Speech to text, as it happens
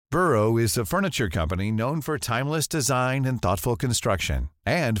Burrow is a furniture company known for timeless design and thoughtful construction,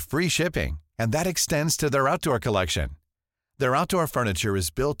 and free shipping, and that extends to their outdoor collection. Their outdoor furniture is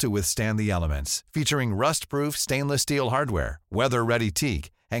built to withstand the elements, featuring rust-proof stainless steel hardware, weather-ready teak,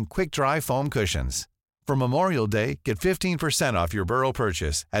 and quick-dry foam cushions. For Memorial Day, get 15% off your Burrow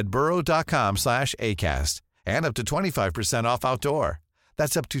purchase at burrow.com/ACAST, and up to 25% off outdoor.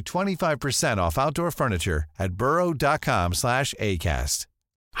 That's up to 25% off outdoor furniture at burrow.com/ACAST.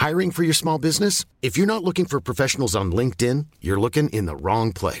 Hiring for your small business? If you're not looking for professionals on LinkedIn, you're looking in the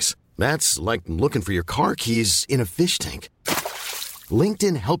wrong place. That's like looking for your car keys in a fish tank.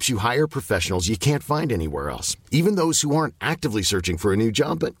 LinkedIn helps you hire professionals you can't find anywhere else, even those who aren't actively searching for a new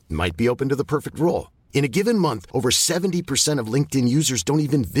job but might be open to the perfect role. In a given month, over 70% of LinkedIn users don't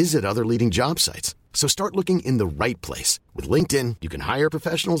even visit other leading job sites. So start looking in the right place. With LinkedIn, you can hire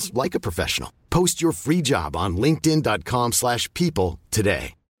professionals like a professional. Post your free job on linkedin.com/people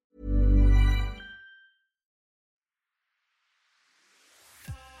today.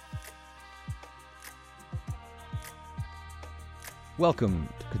 Welcome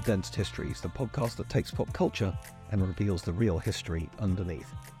to Condensed Histories, the podcast that takes pop culture and reveals the real history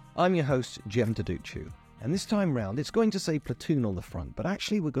underneath. I'm your host, Jem Taduchu, and this time round it's going to say Platoon on the front, but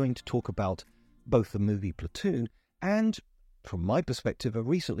actually we're going to talk about both the movie Platoon and, from my perspective, a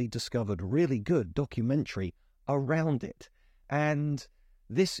recently discovered really good documentary around it. And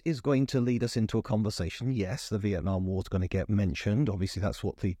this is going to lead us into a conversation. Yes, the Vietnam War is going to get mentioned. Obviously, that's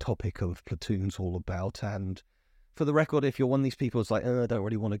what the topic of Platoon's all about. And for the record, if you're one of these people who's like, I don't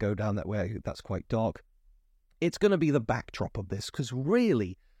really want to go down that way, that's quite dark, it's going to be the backdrop of this, because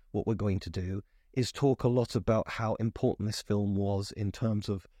really what we're going to do is talk a lot about how important this film was in terms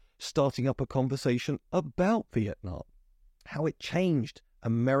of starting up a conversation about Vietnam, how it changed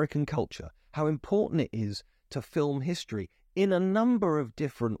American culture, how important it is to film history in a number of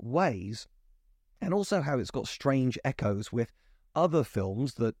different ways, and also how it's got strange echoes with other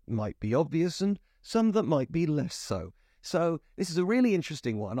films that might be obvious and some that might be less so. So this is a really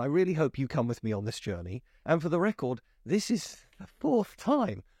interesting one. I really hope you come with me on this journey. And for the record, this is the fourth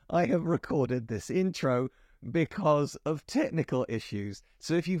time I have recorded this intro because of technical issues.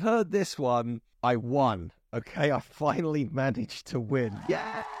 So if you've heard this one, I won. Okay, I finally managed to win.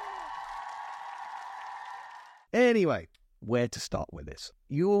 Yeah! Anyway, where to start with this?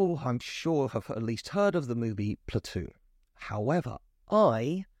 You all, I'm sure, have at least heard of the movie Platoon. However,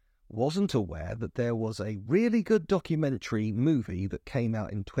 I wasn't aware that there was a really good documentary movie that came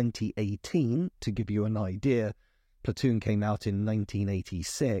out in 2018. To give you an idea, Platoon came out in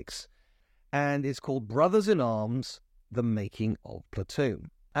 1986, and it's called Brothers in Arms, The Making of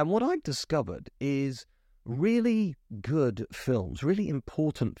Platoon. And what I've discovered is really good films, really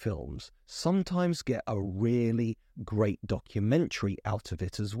important films, sometimes get a really great documentary out of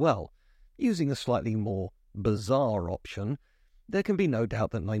it as well. Using a slightly more bizarre option, there can be no doubt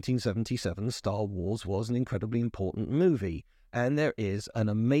that 1977 Star Wars was an incredibly important movie, and there is an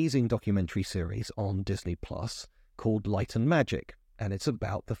amazing documentary series on Disney Plus called Light and Magic, and it's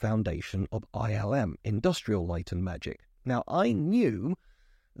about the foundation of ILM, Industrial Light and Magic. Now, I knew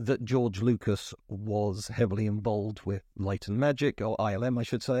that George Lucas was heavily involved with Light and Magic, or ILM, I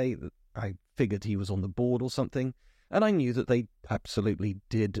should say. I figured he was on the board or something, and I knew that they absolutely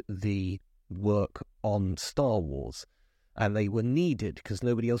did the work on Star Wars, and they were needed because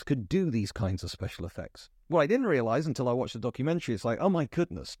nobody else could do these kinds of special effects. What I didn't realize until I watched the documentary is like, oh my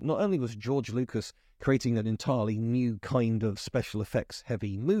goodness, not only was George Lucas creating an entirely new kind of special effects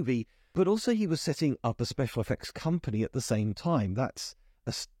heavy movie, but also he was setting up a special effects company at the same time. That's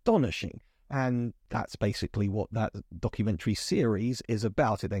astonishing. And that's basically what that documentary series is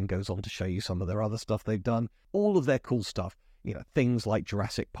about. It then goes on to show you some of their other stuff they've done, all of their cool stuff, things like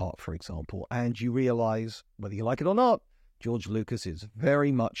Jurassic Park, for example. And you realize, whether you like it or not, George Lucas is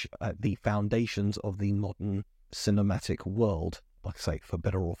very much at the foundations of the modern cinematic world, like I say, for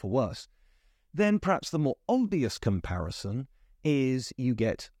better or for worse. Then perhaps the more obvious comparison is you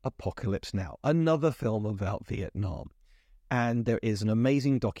get Apocalypse Now, another film about Vietnam. And there is an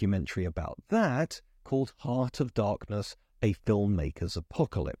amazing documentary about that called Heart of Darkness, A Filmmaker's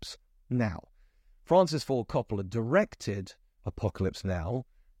Apocalypse. Now, Francis Ford Coppola directed Apocalypse Now,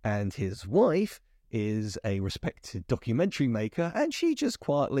 and his wife is a respected documentary maker, and she just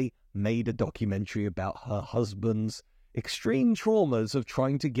quietly made a documentary about her husband's extreme traumas of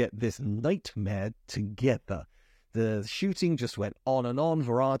trying to get this nightmare together. The shooting just went on and on.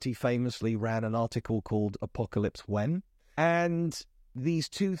 Variety famously ran an article called Apocalypse When, and these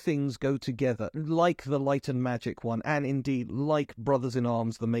two things go together, like the Light and Magic one, and indeed like Brothers in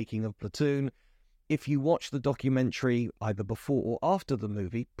Arms, The Making of Platoon. if you watch the documentary either before or after the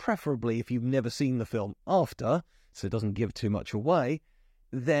movie, preferably if you've never seen the film after, so it doesn't give too much away,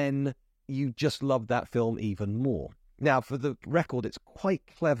 then you just love that film even more. Now, for the record, it's quite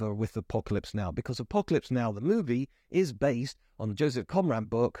clever with Apocalypse Now, because Apocalypse Now, the movie, is based on the Joseph Conrad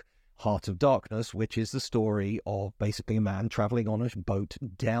book, Heart of Darkness, which is the story of basically a man traveling on a boat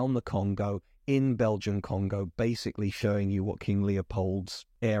down the Congo, in Belgian Congo, basically showing you what King Leopold's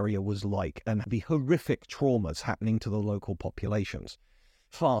area was like and the horrific traumas happening to the local populations.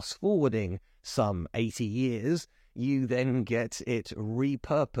 Fast forwarding some 80 years, you then get it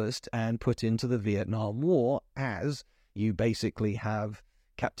repurposed and put into the Vietnam War, as you basically have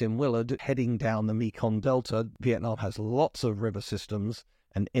Captain Willard heading down the Mekong Delta. Vietnam has lots of river systems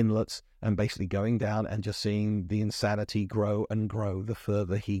and inlets, and basically going down and just seeing the insanity grow and grow the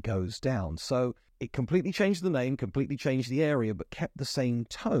further he goes down. So it completely changed the name, completely changed the area, but kept the same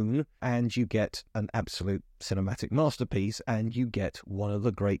tone, and you get an absolute cinematic masterpiece, and you get one of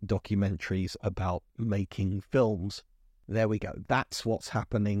the great documentaries about making films. There we go. That's what's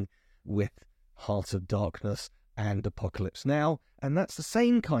happening with Heart of Darkness and Apocalypse Now, and that's the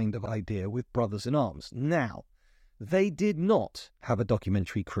same kind of idea with Brothers in Arms. Now, they did not have a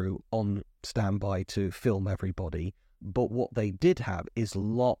documentary crew on standby to film everybody, but what they did have is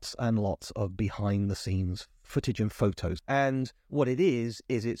lots and lots of behind-the-scenes footage and photos. And what it is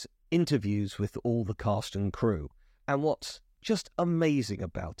it's interviews with all the cast and crew. And what's just amazing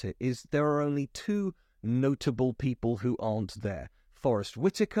about it is there are only two notable people who aren't there: Forrest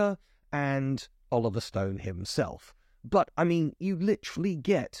Whitaker and Oliver Stone himself. But, I mean, you literally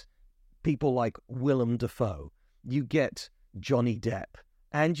get people like Willem Dafoe, you get Johnny Depp,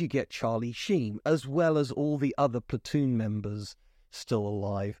 and you get Charlie Sheen, as well as all the other Platoon members still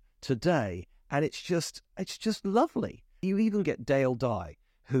alive today. And it's just lovely. You even get Dale Dye,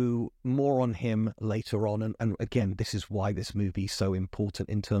 who, more on him later on. And again, this is why this movie is so important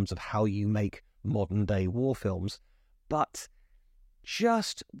in terms of how you make modern-day war films. But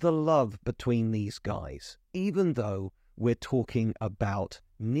just the love between these guys, even though we're talking about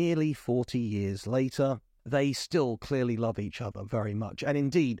nearly 40 years later, they still clearly love each other very much. And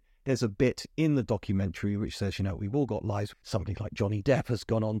indeed, there's a bit in the documentary which says, we've all got lives. Somebody like Johnny Depp has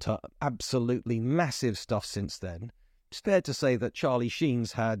gone on to absolutely massive stuff since then. It's fair to say that Charlie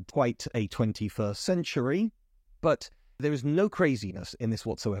Sheen's had quite a 21st century, but there is no craziness in this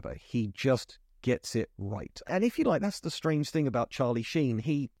whatsoever. He just gets it right. And if you like, that's the strange thing about Charlie Sheen.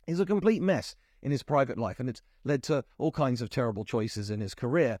 He is a complete mess in his private life, and it's led to all kinds of terrible choices in his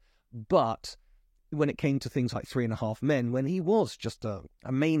career. But when it came to things like 3.5 Men, when he was just a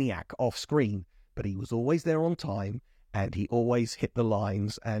maniac off screen, but he was always there on time, and he always hit the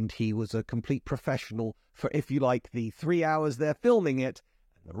lines, and he was a complete professional for, if you like, the 3 hours they're filming it,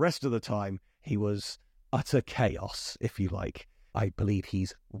 and the rest of the time he was utter chaos, if you like. I believe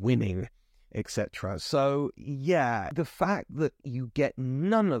he's winning, etc. So, yeah, the fact that you get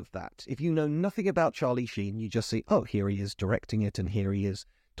none of that, if you know nothing about Charlie Sheen, you just see, oh, here he is directing it, and here he is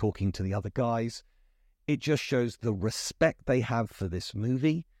talking to the other guys. It just shows the respect they have for this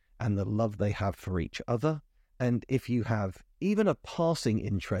movie and the love they have for each other. And if you have even a passing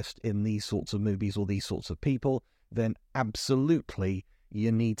interest in these sorts of movies or these sorts of people, then absolutely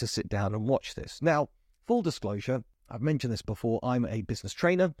you need to sit down and watch this. Now, full disclosure, I've mentioned this before, I'm a business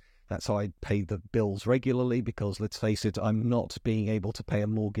trainer. That's how I pay the bills regularly, because let's face it, I'm not being able to pay a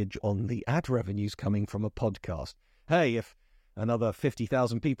mortgage on the ad revenues coming from a podcast. Hey, if another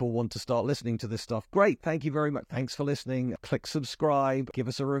 50,000 people want to start listening to this stuff, great, thank you very much. Thanks for listening. Click subscribe, give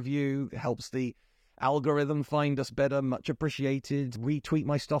us a review. It helps the algorithm find us better, much appreciated. Retweet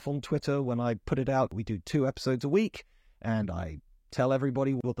my stuff on Twitter when I put it out. We do 2 episodes a week, and I tell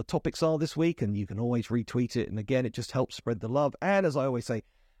everybody what the topics are this week, and you can always retweet it. And again, it just helps spread the love. And as I always say,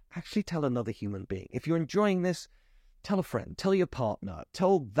 actually tell another human being. If you're enjoying this, tell a friend, tell your partner,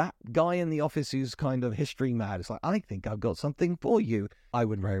 tell that guy in the office who's kind of history mad. It's like, I think I've got something for you. I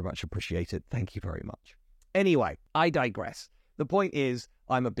would very much appreciate it. Thank you very much. Anyway, I digress. The point is,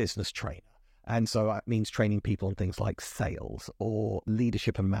 I'm a business trainer. And so that means training people on things like sales or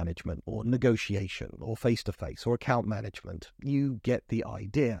leadership and management or negotiation or face-to-face or account management. You get the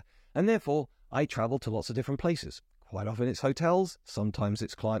idea. And therefore, I travel to lots of different places. Quite often it's hotels, sometimes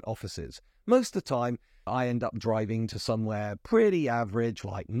it's client offices. Most of the time, I end up driving to somewhere pretty average,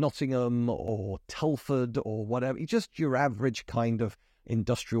 like Nottingham or Telford or whatever. Just your average kind of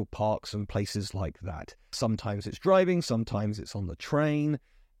industrial parks and places like that. Sometimes it's driving, sometimes it's on the train,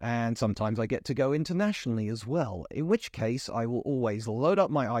 and sometimes I get to go internationally as well, in which case I will always load up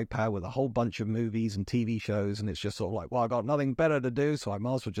my iPad with a whole bunch of movies and TV shows, and it's just sort of like, well, I've got nothing better to do, so I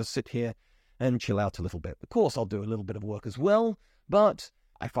might as well just sit here and chill out a little bit. Of course, I'll do a little bit of work as well, but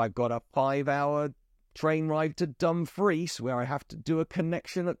if I've got a 5-hour train ride to Dumfries where I have to do a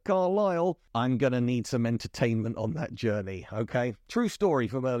connection at Carlisle, I'm going to need some entertainment on that journey, okay? True story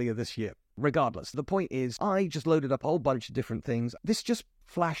from earlier this year. Regardless, the point is, I just loaded up a whole bunch of different things. This just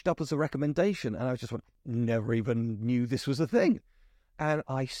flashed up as a recommendation, and I just never even knew this was a thing. And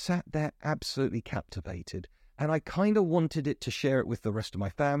I sat there absolutely captivated. And I kind of wanted it to share it with the rest of my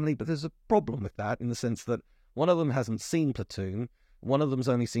family, but there's a problem with that in the sense that one of them hasn't seen Platoon, one of them's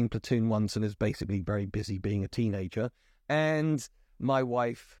only seen Platoon once and is basically very busy being a teenager, and my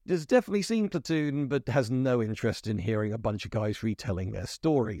wife has definitely seen Platoon but has no interest in hearing a bunch of guys retelling their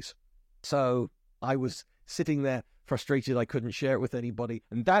stories. So I was sitting there frustrated I couldn't share it with anybody,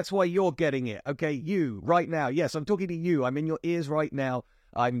 and that's why you're getting it, okay? You, right now. Yes, I'm talking to you. I'm in your ears right now.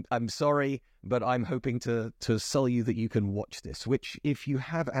 I'm sorry, but I'm hoping to sell you that you can watch this, which if you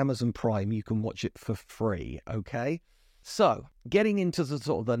have Amazon Prime, you can watch it for free, okay? So, getting into the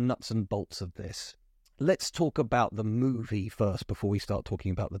sort of the nuts and bolts of this, let's talk about the movie first before we start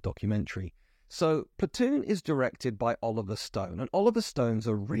talking about the documentary. So, Platoon is directed by Oliver Stone, and Oliver Stone's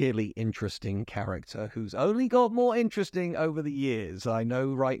a really interesting character who's only got more interesting over the years. I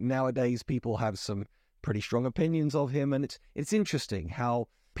know right nowadays people have some pretty strong opinions of him, and it's interesting how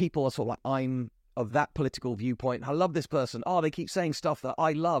people are sort of like, I'm of that political viewpoint. I love this person. Oh, they keep saying stuff that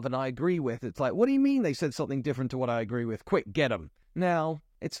I love and I agree with. It's like, what do you mean they said something different to what I agree with? Quick, get them. Now,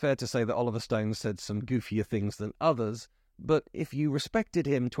 it's fair to say that Oliver Stone said some goofier things than others, but if you respected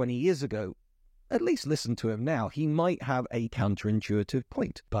him 20 years ago, at least listen to him now. He might have a counterintuitive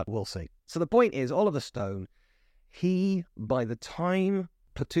point, but we'll see. So the point is, Oliver Stone, by the time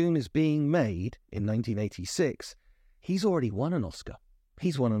Platoon is being made in 1986, he's already won an Oscar.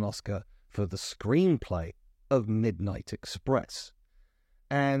 He's won an Oscar for the screenplay of Midnight Express.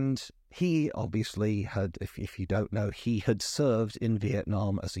 And he obviously had, if you don't know, he had served in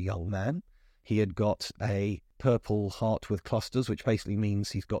Vietnam as a young man. He had got a Purple Heart with clusters, which basically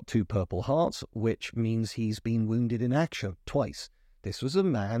means he's got 2 Purple Hearts, which means he's been wounded in action twice. This was a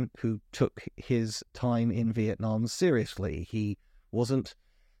man who took his time in Vietnam seriously. He wasn't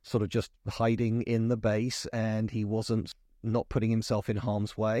sort of just hiding in the base, and he wasn't not putting himself in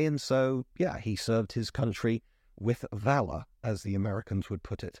harm's way. And so, yeah, he served his country with valor, as the Americans would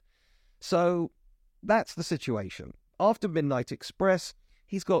put it. So that's the situation. After Midnight Express,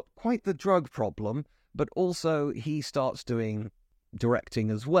 he's got quite the drug problem, but also he starts doing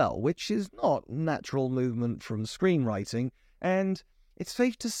directing as well, which is not natural movement from screenwriting. And it's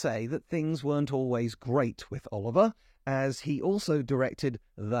safe to say that things weren't always great with Oliver, as he also directed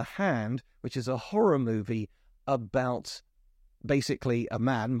The Hand, which is a horror movie about basically a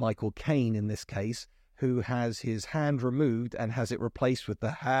man, Michael Caine in this case, who has his hand removed and has it replaced with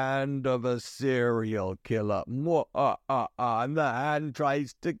the hand of a serial killer. And the hand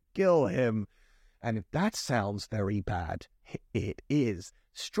tries to kill him. And if that sounds very bad, it is.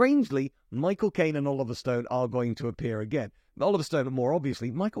 Strangely, Michael Caine and Oliver Stone are going to appear again. Oliver Stone more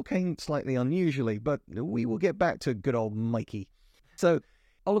obviously, Michael Caine slightly unusually, but we will get back to good old Mikey. So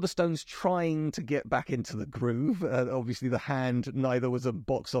Oliver Stone's trying to get back into the groove. Obviously, The Hand neither was a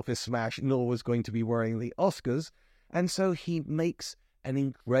box office smash nor was going to be wearing the Oscars. And so he makes an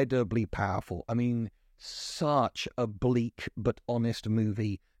incredibly powerful, such a bleak but honest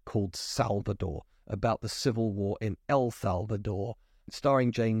movie called Salvador, about the civil war in El Salvador,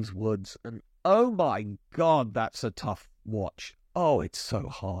 starring James Woods. And oh my God, that's a tough watch. Oh, it's so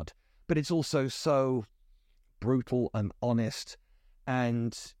hard. But it's also so brutal and honest.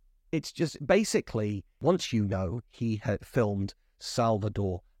 And it's just basically, once you know he had filmed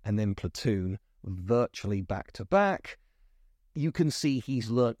Salvador and then Platoon virtually back to back, you can see he's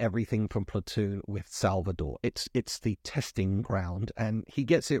learnt everything from Platoon with Salvador. It's the testing ground, and he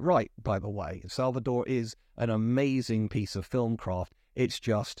gets it right, by the way. Salvador is an amazing piece of film craft. It's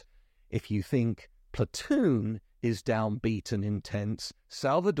just, if you think Platoon is downbeat and intense,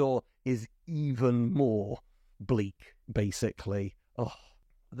 Salvador is even more bleak, basically. Oh.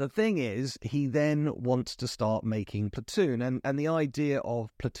 The thing is, he then wants to start making Platoon, and the idea of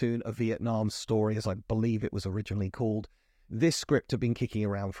Platoon, a Vietnam story, as I believe it was originally called, this script had been kicking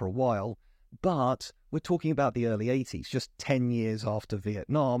around for a while, but we're talking about the early 80s, just 10 years after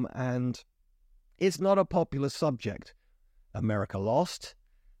Vietnam, and it's not a popular subject. America lost,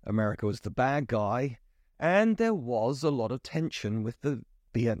 America was the bad guy, and there was a lot of tension with the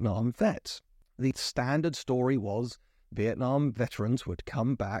Vietnam vets. The standard story was Vietnam veterans would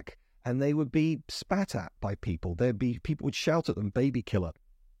come back and they would be spat at by people. People would shout at them, baby killer,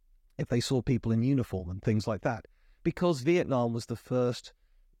 if they saw people in uniform and things like that. Because Vietnam was the first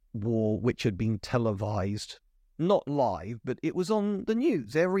war which had been televised, not live, but it was on the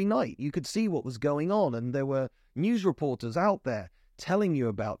news every night. You could see what was going on, and there were news reporters out there telling you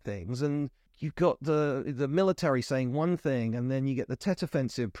about things, and you've got the military saying one thing, and then you get the Tet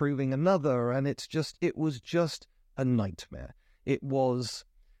Offensive proving another, and it was just a nightmare. It was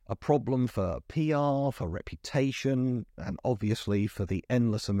a problem for PR, for reputation, and obviously for the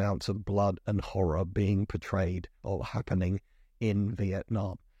endless amounts of blood and horror being portrayed or happening in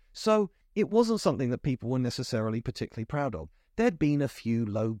Vietnam. So it wasn't something that people were necessarily particularly proud of. There'd been a few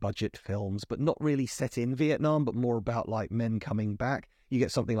low-budget films, but not really set in Vietnam, but more about like men coming back. You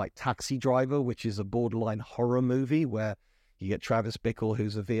get something like Taxi Driver, which is a borderline horror movie where you get Travis Bickle,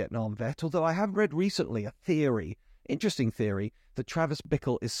 who's a Vietnam vet. Although I have read recently a theory, interesting theory, that Travis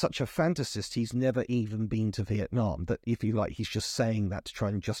Bickle is such a fantasist he's never even been to Vietnam, that if you like, he's just saying that to try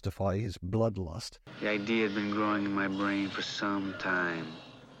and justify his bloodlust. The idea had been growing in my brain for some time.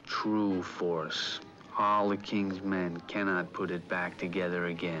 True force. All the king's men cannot put it back together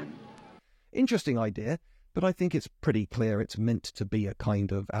again. Interesting idea, but I think it's pretty clear it's meant to be a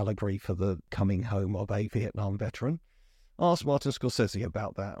kind of allegory for the coming home of a Vietnam veteran. Ask Martin Scorsese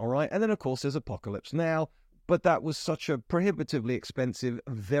about that, all right? And then, of course, there's Apocalypse Now, but that was such a prohibitively expensive,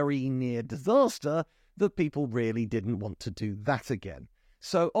 very near disaster that people really didn't want to do that again.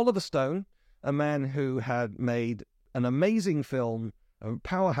 So Oliver Stone, a man who had made an amazing film, a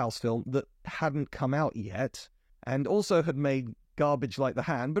powerhouse film that hadn't come out yet, and also had made garbage like The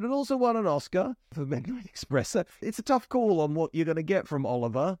Hand, but it also won an Oscar for Midnight Express. It's a tough call on what you're going to get from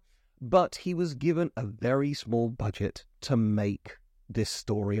Oliver, but he was given a very small budget to make this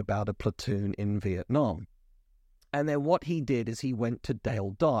story about a platoon in Vietnam. And then what he did is he went to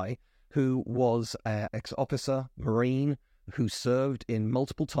Dale Dye, who was an ex-officer, Marine, who served in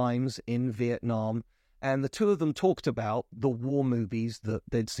multiple times in Vietnam. And the two of them talked about the war movies that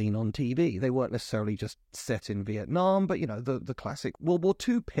they'd seen on TV. They weren't necessarily just set in Vietnam, but, you know, the classic World War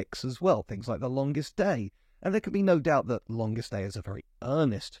II picks as well, things like The Longest Day. And there can be no doubt that Longest Day is a very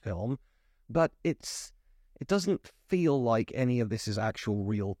earnest film, but it doesn't feel like any of this is actual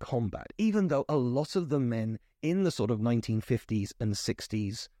real combat, even though a lot of the men in the sort of 1950s and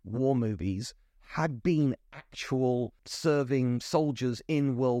 60s war movies had been actual serving soldiers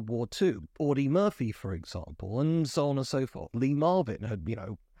in World War II. Audie Murphy, for example, and so on and so forth. Lee Marvin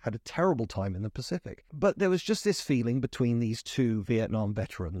had a terrible time in the Pacific. But there was just this feeling between these two Vietnam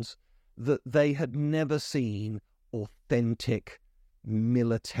veterans that they had never seen authentic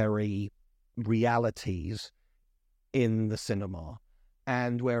military realities in the cinema.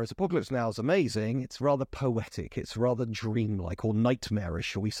 And whereas Apocalypse Now is amazing, it's rather poetic, it's rather dreamlike or nightmarish,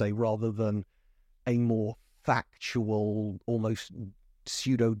 shall we say, rather than a more factual, almost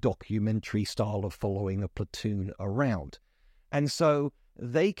pseudo-documentary style of following a platoon around. And so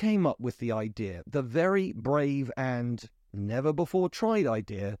they came up with the idea, the very brave and never-before-tried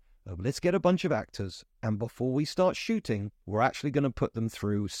idea of let's get a bunch of actors, and before we start shooting, we're actually going to put them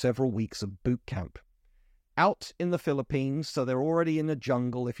through several weeks of boot camp. Out in the Philippines, so they're already in the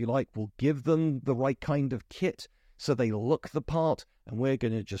jungle, if you like. We'll give them the right kind of kit so they look the part, and we're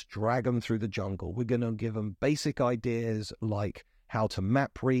going to just drag them through the jungle. We're going to give them basic ideas like how to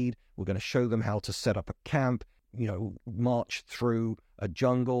map read. We're going to show them how to set up a camp, march through a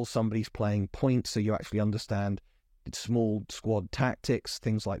jungle. Somebody's playing point, so you actually understand small squad tactics,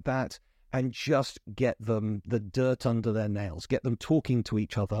 things like that, and just get them the dirt under their nails, get them talking to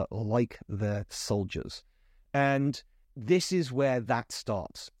each other like they're soldiers. And this is where that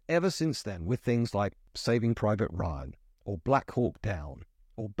starts. Ever since then, with things like Saving Private Ryan, or Black Hawk Down,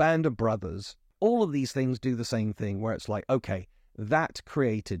 or Band of Brothers, all of these things do the same thing, where it's like, okay, that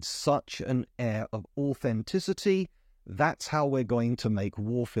created such an air of authenticity. That's how we're going to make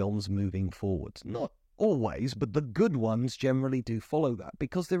war films moving forward. Not always, but the good ones generally do follow that,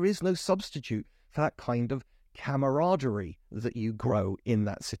 because there is no substitute for that kind of camaraderie that you grow in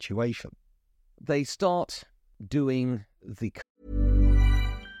that situation. They start doing the...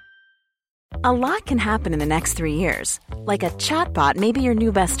 A lot can happen in the next 3 years. Like a chatbot may be your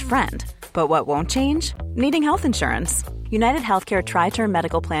new best friend. But what won't change? Needing health insurance. United Healthcare Tri-Term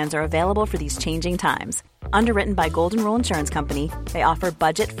Medical Plans are available for these changing times. Underwritten by Golden Rule Insurance Company, they offer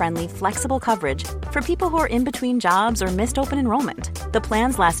budget-friendly, flexible coverage for people who are in between jobs or missed open enrollment. The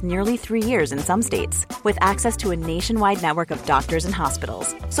plans last nearly 3 years in some states, with access to a nationwide network of doctors and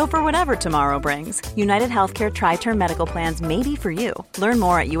hospitals. So for whatever tomorrow brings, United Healthcare Tri-Term Medical Plans may be for you. Learn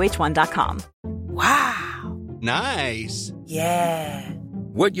more at uh1.com. Wow. Nice. Yeah.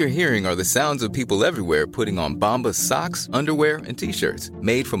 What you're hearing are the sounds of people everywhere putting on Bombas socks, underwear, and T-shirts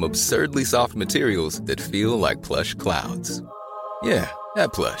made from absurdly soft materials that feel like plush clouds. Yeah,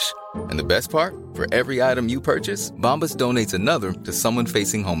 that plush. And the best part? For every item you purchase, Bombas donates another to someone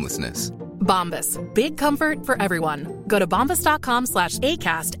facing homelessness. Bombas. Big comfort for everyone. Go to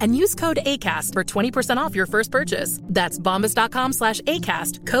bombas.com/ACAST and use code ACAST for 20% off your first purchase. That's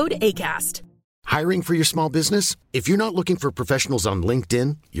bombas.com/ACAST. Code ACAST. Hiring for your small business? If you're not looking for professionals on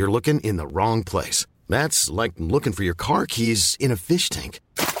LinkedIn, you're looking in the wrong place. That's like looking for your car keys in a fish tank.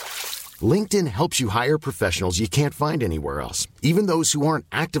 LinkedIn helps you hire professionals you can't find anywhere else, even those who aren't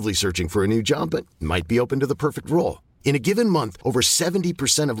actively searching for a new job but might be open to the perfect role. In a given month, over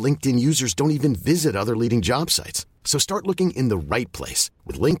 70% of LinkedIn users don't even visit other leading job sites. So start looking in the right place.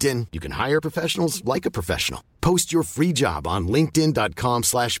 With LinkedIn, you can hire professionals like a professional. Post your free job on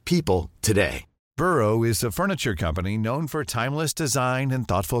linkedin.com/people today. Burrow is a furniture company known for timeless design and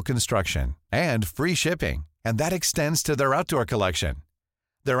thoughtful construction, and free shipping, and that extends to their outdoor collection.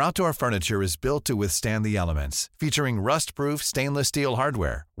 Their outdoor furniture is built to withstand the elements, featuring rust-proof stainless steel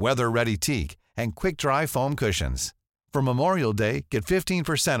hardware, weather-ready teak, and quick-dry foam cushions. For Memorial Day, get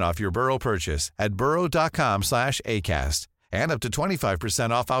 15% off your Burrow purchase at burrow.com/ACAST and up to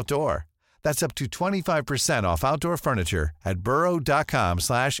 25% off outdoor. That's up to 25% off outdoor furniture at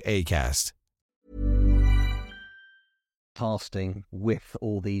burrow.com/ACAST. Casting with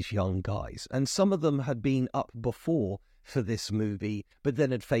all these young guys, and some of them had been up before for this movie, but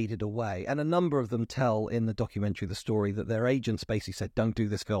then had faded away. And a number of them tell in the documentary the story that their agents basically said, don't do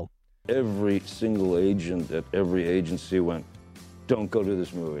this film. Every single agent at every agency went, don't go to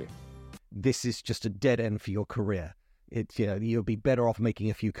this movie. This is just a dead end for your career. You'll be better off making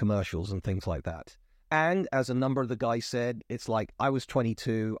a few commercials and things like that. And as a number of the guys said, it's like, I was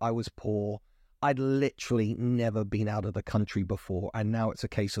 22, I was poor, I'd literally never been out of the country before, and now it's a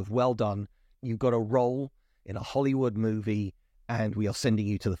case of, well done, you've got a role in a Hollywood movie, and we are sending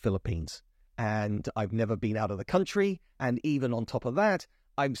you to the Philippines. And I've never been out of the country, and even on top of that,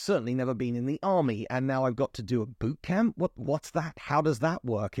 I've certainly never been in the army, and now I've got to do a boot camp? What's that? How does that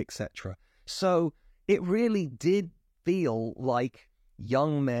work, etc.? So it really did feel like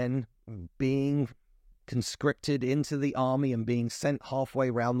young men being conscripted into the army and being sent halfway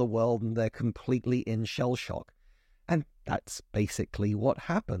around the world, and they're completely in shell shock. And that's basically what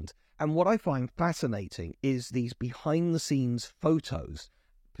happened. And what I find fascinating is these behind-the-scenes photos,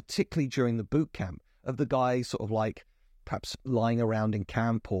 particularly during the boot camp, of the guys sort of like perhaps lying around in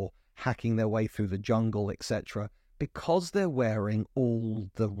camp or hacking their way through the jungle, etc., because they're wearing all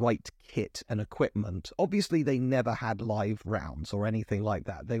the right kit and equipment. Obviously, they never had live rounds or anything like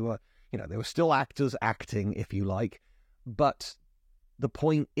that. They were still actors acting, if you like. But the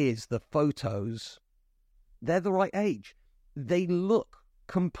point is, the photos, they're the right age. They look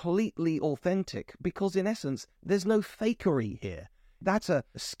completely authentic because, in essence, there's no fakery here. That's a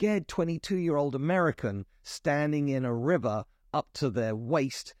scared 22-year-old American standing in a river up to their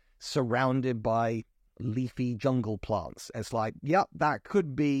waist, surrounded by leafy jungle plants. It's like, yep, that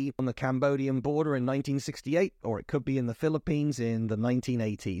could be on the Cambodian border in 1968, or it could be in the Philippines in the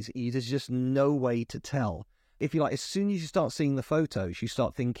 1980s. There's just no way to tell. If you like, as soon as you start seeing the photos, you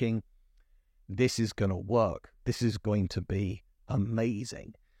start thinking, this is going to work. This is going to be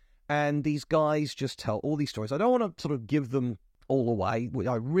amazing. And these guys just tell all these stories. I don't want to sort of give them all away.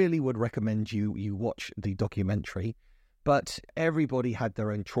 I really would recommend you watch the documentary, but everybody had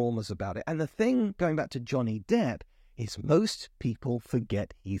their own traumas about it. And the thing, going back to Johnny Depp, is most people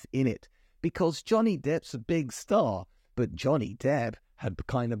forget he's in it because Johnny Depp's a big star, but Johnny Depp had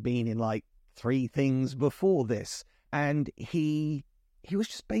kind of been in like 3 things before this, and he was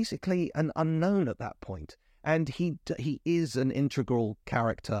just basically an unknown at that point. And he is an integral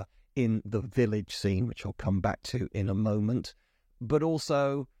character in the village scene, which I'll come back to in a moment. But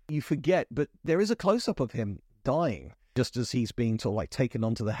also, you forget, but there is a close-up of him dying, just as he's being sort of like taken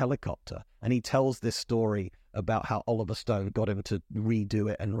onto the helicopter. And he tells this story about how Oliver Stone got him to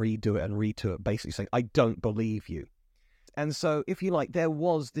redo it and redo it and redo it, basically saying, I don't believe you. And so, if you like, there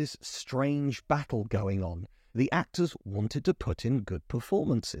was this strange battle going on. The actors wanted to put in good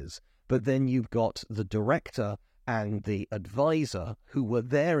performances, but then you've got the director and the advisor who were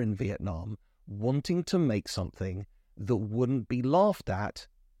there in Vietnam wanting to make something that wouldn't be laughed at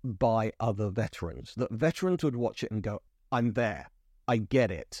by other veterans. That veterans would watch it and go, I'm there. I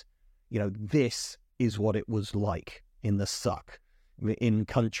get it. This is what it was like in the suck, in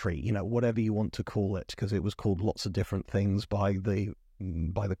country, whatever you want to call it, because it was called lots of different things by the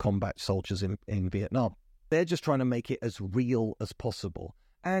combat soldiers in Vietnam. They're just trying to make it as real as possible.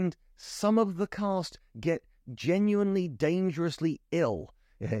 And some of the cast get genuinely dangerously ill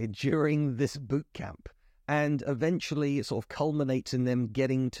during this boot camp. And eventually it sort of culminates in them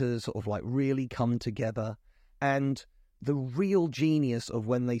getting to sort of like really come together. And the real genius of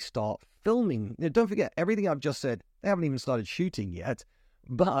when they start filming. Don't forget, everything I've just said, they haven't even started shooting yet.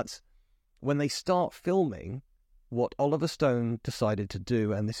 But when they start filming, what Oliver Stone decided to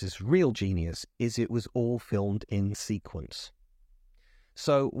do, and this is real genius, is it was all filmed in sequence.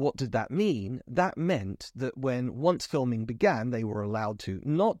 So what did that mean? That meant that once filming began, they were allowed to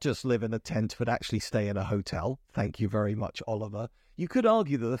not just live in a tent, but actually stay in a hotel. Thank you very much, Oliver. You could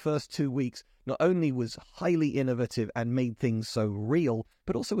argue that the first 2 weeks not only was highly innovative and made things so real,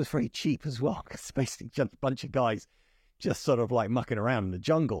 but also was very cheap as well. It's basically just a bunch of guys just sort of like mucking around in the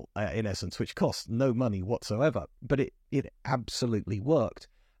jungle, in essence, which cost no money whatsoever. But it absolutely worked.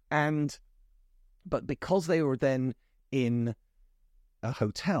 But because they were then in a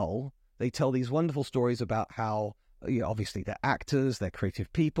hotel, they tell these wonderful stories about how, obviously they're actors, they're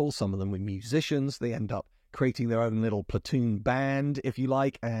creative people, some of them were musicians, they end up creating their own little platoon band, if you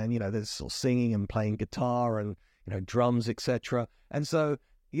like, and, there's sort of singing and playing guitar and, drums, etc. And so,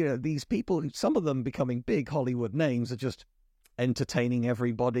 these people, some of them becoming big Hollywood names, are just entertaining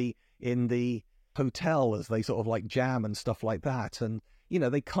everybody in the hotel as they sort of like jam and stuff like that. And,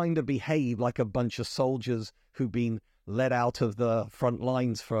 they kind of behave like a bunch of soldiers who've been let out of the front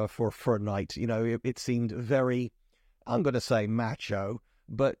lines for a night. It seemed very, I'm going to say macho,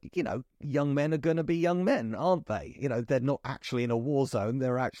 but, young men are going to be young men, aren't they? They're not actually in a war zone.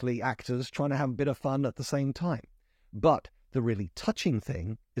 They're actually actors trying to have a bit of fun at the same time. But the really touching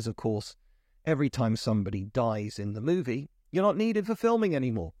thing is, of course, every time somebody dies in the movie, you're not needed for filming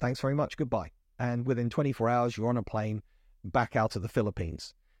anymore. Thanks very much. Goodbye. And within 24 hours, you're on a plane back out of the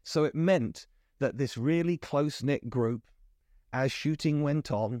Philippines. So it meant that this really close-knit group, as shooting went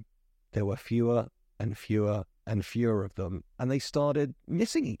on, there were fewer and fewer and fewer of them, and they started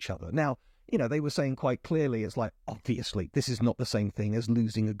missing each other. Now, they were saying quite clearly, it's like, obviously, this is not the same thing as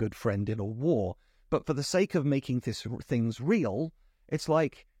losing a good friend in a war, but for the sake of making things real, it's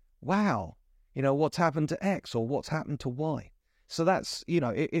like, wow, what's happened to X or what's happened to Y? So that's,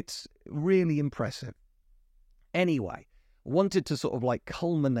 it's really impressive. Anyway, wanted to sort of like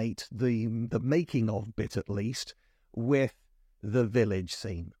culminate the making of bit, at least, with the village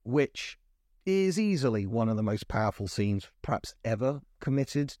scene, which is easily one of the most powerful scenes perhaps ever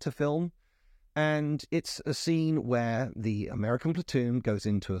committed to film. And it's a scene where the American platoon goes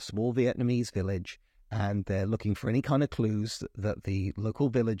into a small Vietnamese village, and they're looking for any kind of clues that the local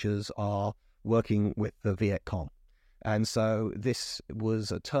villagers are working with the Viet Cong. And so this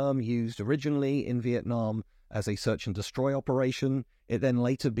was a term used originally in Vietnam as a search and destroy operation. It then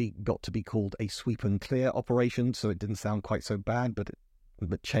later got to be called a sweep and clear operation, so it didn't sound quite so bad, but it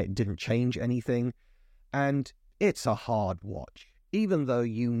didn't change anything. And it's a hard watch. Even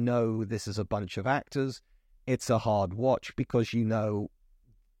though this is a bunch of actors, it's a hard watch because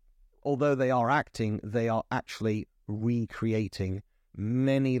although they are acting, they are actually recreating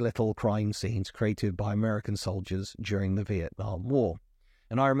many little crime scenes created by American soldiers during the Vietnam War.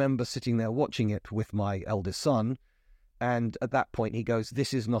 And I remember sitting there watching it with my eldest son, and at that point he goes,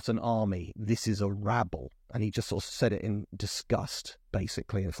 "This is not an army, this is a rabble." And he just sort of said it in disgust,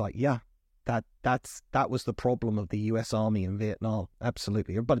 basically. It's like, yeah, that was the problem of the US Army in Vietnam.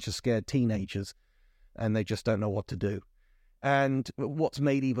 Absolutely. They're a bunch of scared teenagers, and they just don't know what to do. And what's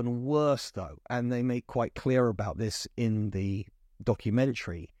made even worse, though, and they make quite clear about this in the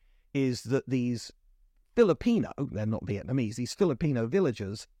documentary, is that these Filipino, they're not Vietnamese, these Filipino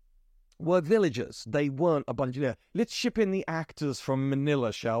villagers were villagers. They weren't a bunch of, let's ship in the actors from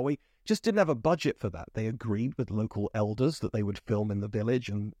Manila, shall we? Just didn't have a budget for that. They agreed with local elders that they would film in the village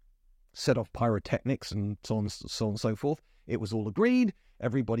and set off pyrotechnics and so on and so forth. It was all agreed.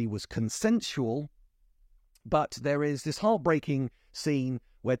 Everybody was consensual. But there is this heartbreaking scene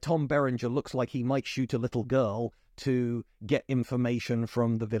where Tom Berenger looks like he might shoot a little girl to get information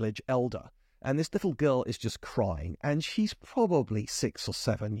from the village elder. And this little girl is just crying, and she's probably 6 or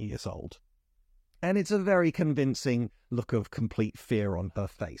 7 years old. And it's a very convincing look of complete fear on her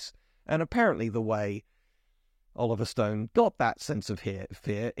face. And apparently the way Oliver Stone got that sense of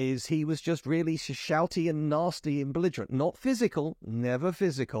fear is he was just really shouty and nasty and belligerent. Not physical, never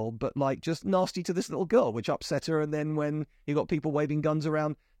physical, but like just nasty to this little girl, which upset her. And then when he got people waving guns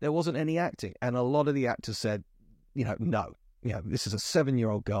around, there wasn't any acting. And a lot of the actors said, no. This is a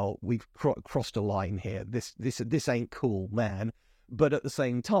 7-year-old girl. We've crossed a line here. This ain't cool, man. But at the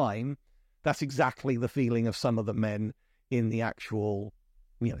same time, that's exactly the feeling of some of the men in the actual,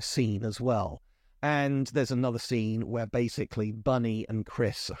 scene as well. And there's another scene where basically Bunny and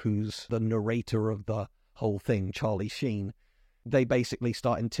Chris, who's the narrator of the whole thing, Charlie Sheen, they basically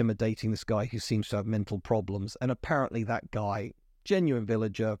start intimidating this guy who seems to have mental problems. And apparently that guy, genuine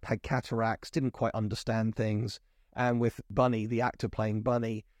villager, had cataracts, didn't quite understand things. And with Bunny, the actor playing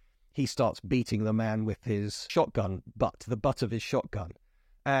Bunny, he starts beating the man with his shotgun the butt of his shotgun.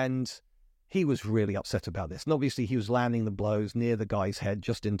 And he was really upset about this. And obviously he was landing the blows near the guy's head,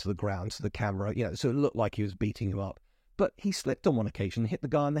 just into the ground, so the camera, so it looked like he was beating him up. But he slipped on one occasion and hit the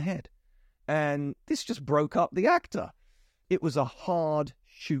guy in the head. And this just broke up the actor. It was a hard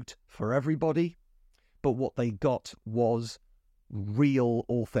shoot for everybody, but what they got was real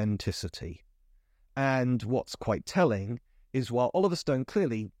authenticity. And what's quite telling is while Oliver Stone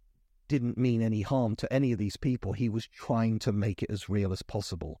clearly didn't mean any harm to any of these people, he was trying to make it as real as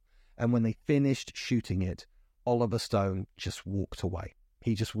possible. And when they finished shooting it, Oliver Stone just walked away.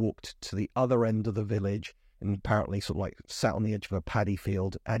 He just walked to the other end of the village and apparently sort of like sat on the edge of a paddy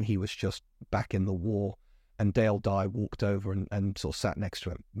field, and he was just back in the war. And Dale Dye walked over and sort of sat next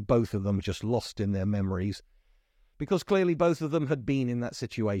to him. Both of them just lost in their memories, because clearly both of them had been in that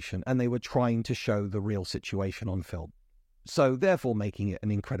situation and they were trying to show the real situation on film. So therefore making it an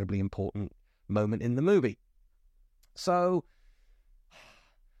incredibly important moment in the movie. So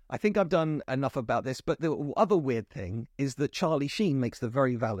I think I've done enough about this, but the other weird thing is that Charlie Sheen makes the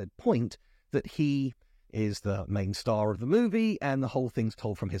very valid point that he is the main star of the movie and the whole thing's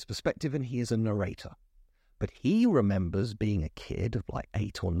told from his perspective and he is a narrator. But he remembers being a kid of like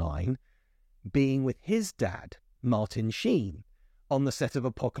 8 or 9, being with his dad, Martin Sheen, on the set of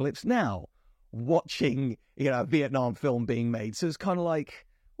Apocalypse Now, watching, a Vietnam film being made. So it's kind of like,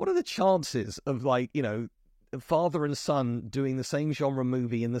 what are the chances of father and son doing the same genre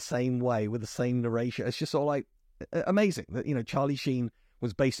movie in the same way with the same narration? It's just sort of like amazing that, Charlie Sheen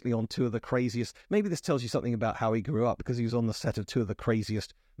was basically on two of the craziest. Maybe this tells you something about how he grew up, because he was on the set of two of the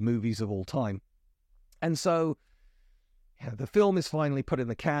craziest movies of all time. And so the film is finally put in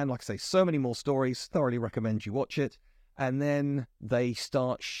the can. Like I say, so many more stories. Thoroughly recommend you watch it. And then they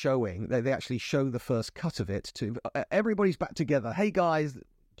start showing, they actually show the first cut of it to everybody's back together. Hey guys,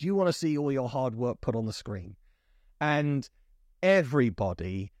 do you want to see all your hard work put on the screen? And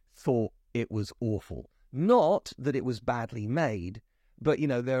everybody thought it was awful. Not that it was badly made, but,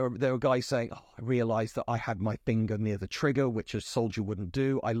 there were guys saying, I realized that I had my finger near the trigger, which a soldier wouldn't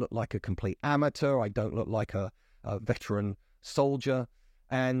do. I look like a complete amateur. I don't look like a veteran soldier.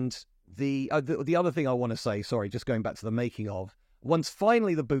 And the other thing I want to say, sorry, just going back to the making of, once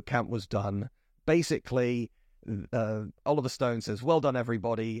finally the boot camp was done, basically Oliver Stone says, well done,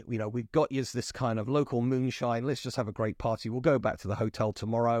 everybody. We've got you this kind of local moonshine. Let's just have a great party. We'll go back to the hotel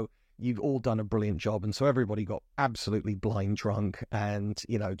tomorrow. You've all done a brilliant job. And so everybody got absolutely blind drunk and,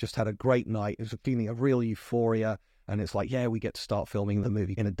 just had a great night. It was a feeling of real euphoria. And it's like, yeah, we get to start filming the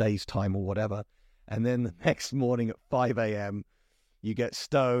movie in a day's time or whatever. And then the next morning at 5 a.m., you get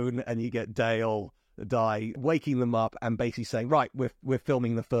Stone and you get Dale Dye waking them up and basically saying, right, we're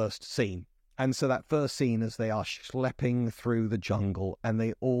filming the first scene. And so that first scene, as they are schlepping through the jungle and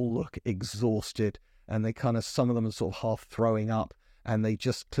they all look exhausted and they some of them are sort of half throwing up and they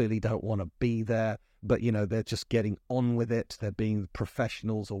just clearly don't want to be there, but, they're just getting on with it. They're being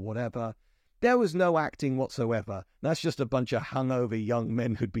professionals or whatever. There was no acting whatsoever. That's just a bunch of hungover young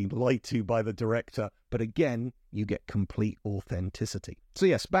men who'd been lied to by the director. But again, you get complete authenticity. So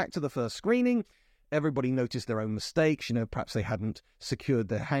yes, back to the first screening. Everybody noticed their own mistakes. Perhaps they hadn't secured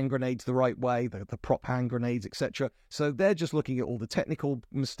their hand grenades the right way, the prop hand grenades, etc. So they're just looking at all the technical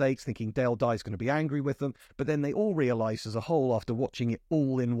mistakes, thinking Dale Dye's going to be angry with them. But then they all realize as a whole, after watching it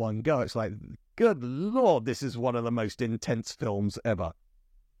all in one go, it's like, good Lord, this is one of the most intense films ever.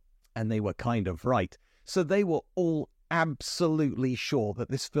 And they were kind of right. So they were all absolutely sure that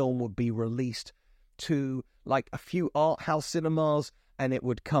this film would be released to like a few art house cinemas, and it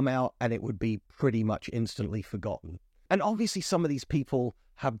would come out and it would be pretty much instantly forgotten. And obviously some of these people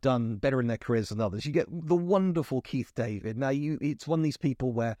have done better in their careers than others. You get the wonderful Keith David. Now, it's one of these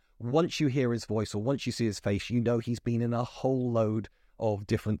people where once you hear his voice or once you see his face, he's been in a whole load of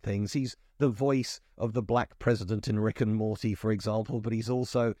different things. He's the voice of the Black President in Rick and Morty, for example, but he's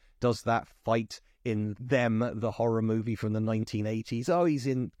also does that fight in Them, the horror movie from the 1980s. Oh, he's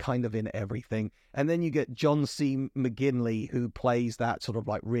in everything. And then you get John C. McGinley, who plays that sort of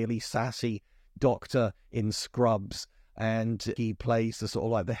like really sassy doctor in Scrubs. And he plays the sort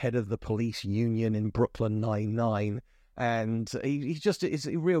of like the head of the police union in Brooklyn Nine-Nine. And he's just is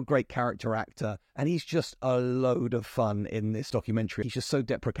a real great character actor. And he's just a load of fun in this documentary. He's just so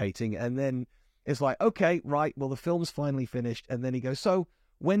deprecating. And then it's like, okay, right, well, the film's finally finished. And then he goes, so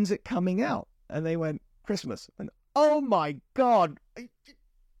when's it coming out? And they went, Christmas. And oh my God,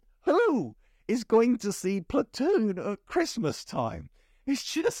 who is going to see Platoon at Christmas time? It's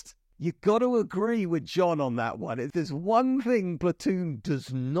just, you got to agree with John on that one. If there's one thing Platoon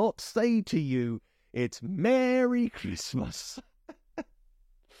does not say to you, It's Merry Christmas.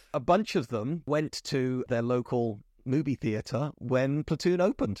 A bunch of them went to their local movie theater when Platoon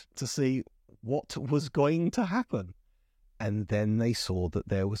opened to see what was going to happen. And then they saw that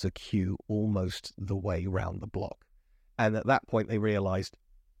there was a queue almost the way round the block. And at that point, they realized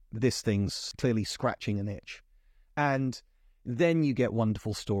this thing's clearly scratching an itch. And then you get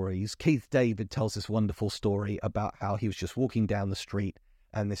wonderful stories. Keith David tells this wonderful story about how he was just walking down the street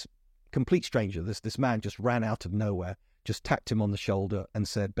and this complete stranger, this man just ran out of nowhere, just tapped him on the shoulder and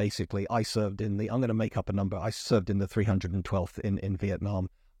said, basically, I served in the, I'm going to make up a number, I served in the 312th in Vietnam.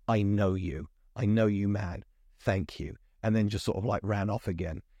 I know you, man. Thank you. And then just sort of like ran off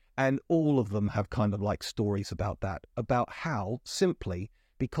again. And all of them have kind of like stories about that, about how simply,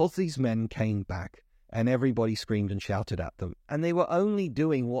 because these men came back and everybody screamed and shouted at them, and they were only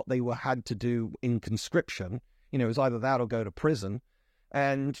doing what they had to do in conscription. You know, it was either that or go to prison.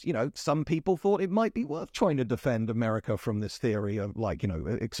 And, you know, some people thought it might be worth trying to defend America from this theory of, like, you know,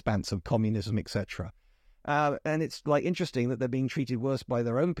 expansive communism, etc. And it's, like, interesting that they're being treated worse by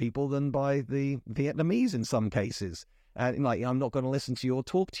their own people than by the Vietnamese in some cases. And, like, I'm not going to listen to you or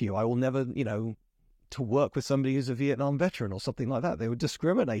talk to you. I will never, you know, to work with somebody who's a Vietnam veteran or something like that. They were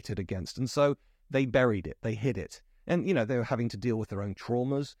discriminated against. And so they buried it. They hid it. And, you know, they were having to deal with their own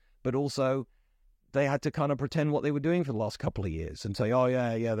traumas, but also they had to kind of pretend what they were doing for the last couple of years and say, oh,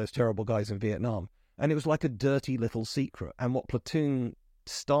 yeah, those terrible guys in Vietnam. And it was like a dirty little secret. And what Platoon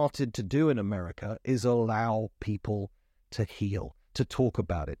started to do in America is allow people to heal, to talk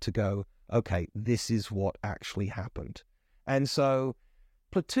about it, to go, okay, this is what actually happened. And so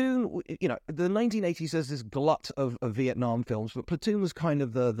Platoon, you know, the 1980s has this glut of Vietnam films, but Platoon was kind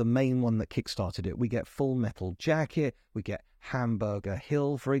of the main one that kickstarted it. We get Full Metal Jacket, we get Hamburger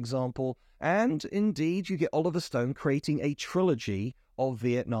Hill, for example, and indeed you get Oliver Stone creating a trilogy of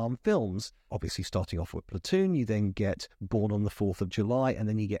Vietnam films. Obviously starting off with Platoon, you then get Born on the 4th of July, and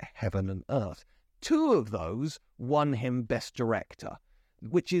then you get Heaven and Earth. 2 of those won him Best Director,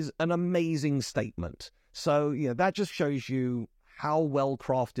 which is an amazing statement. So, you know, that just shows you how well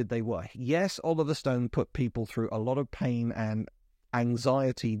crafted they were. Yes, Oliver Stone put people through a lot of pain and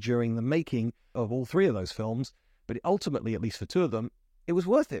anxiety during the making of all 3 of those films, but ultimately, at least for 2 of them, it was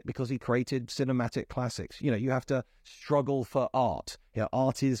worth it because he created cinematic classics. You know, you have to struggle for art. You know,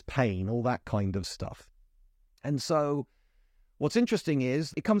 art is pain, all that kind of stuff. And so what's interesting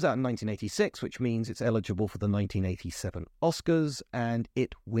is it comes out in 1986, which means it's eligible for the 1987 Oscars, and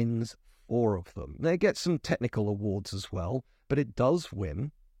it wins 4 of them. They get some technical awards as well, but it does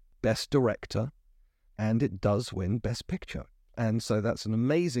win Best Director, and it does win Best Picture. And so that's an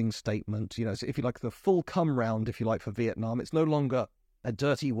amazing statement. You know, so if you like, the full come round, if you like, for Vietnam, it's no longer a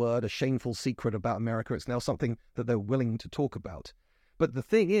dirty word, a shameful secret about America. It's now something that they're willing to talk about. But the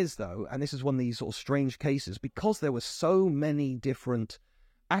thing is, though, and this is one of these sort of strange cases, because there were so many different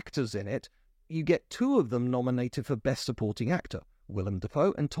actors in it, you get 2 of them nominated for Best Supporting Actor, Willem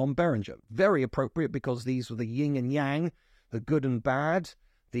Dafoe and Tom Berenger. Very appropriate, because these were the yin and yang, the good and bad,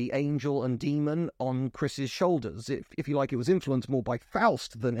 the angel and demon on Chris's shoulders. If you like, it was influenced more by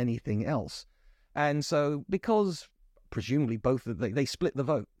Faust than anything else. And so, because presumably both of they split the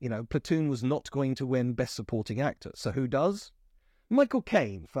vote, you know, Platoon was not going to win Best Supporting Actor. So who does? Michael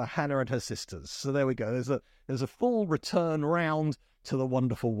Caine for Hannah and Her Sisters. So there we go. There's a full return round to the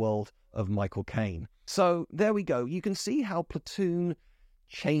wonderful world of Michael Caine. So there we go. You can see how Platoon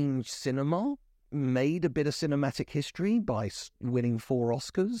changed cinema, made a bit of cinematic history by winning 4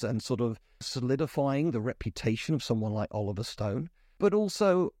 Oscars and sort of solidifying the reputation of someone like Oliver Stone. But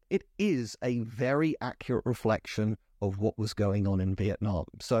also, it is a very accurate reflection of what was going on in Vietnam.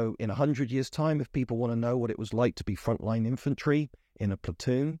 So in 100 years' time, if people want to know what it was like to be frontline infantry in a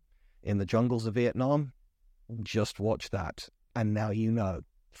platoon in the jungles of Vietnam, just watch that. And now you know,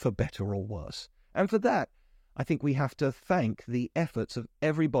 for better or worse. And for that, I think we have to thank the efforts of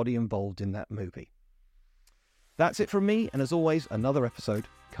everybody involved in that movie. That's it from me, and as always, another episode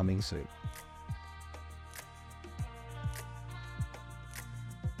coming soon.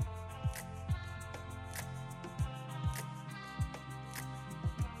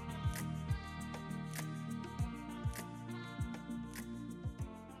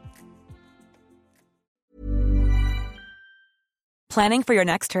 Planning for your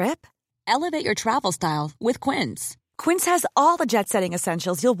next trip? Elevate your travel style with Quince. Quince has all the jet-setting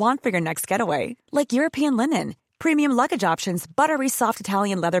essentials you'll want for your next getaway, like European linen, premium luggage options, buttery soft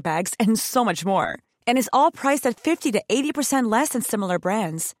Italian leather bags, and so much more. And is all priced at 50 to 80% less than similar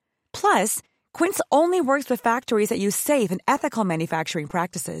brands. Plus, Quince only works with factories that use safe and ethical manufacturing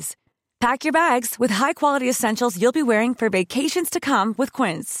practices. Pack your bags with high-quality essentials you'll be wearing for vacations to come with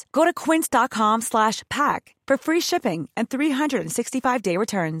Quince. Go to quince.com/pack for free shipping and 365-day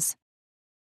returns.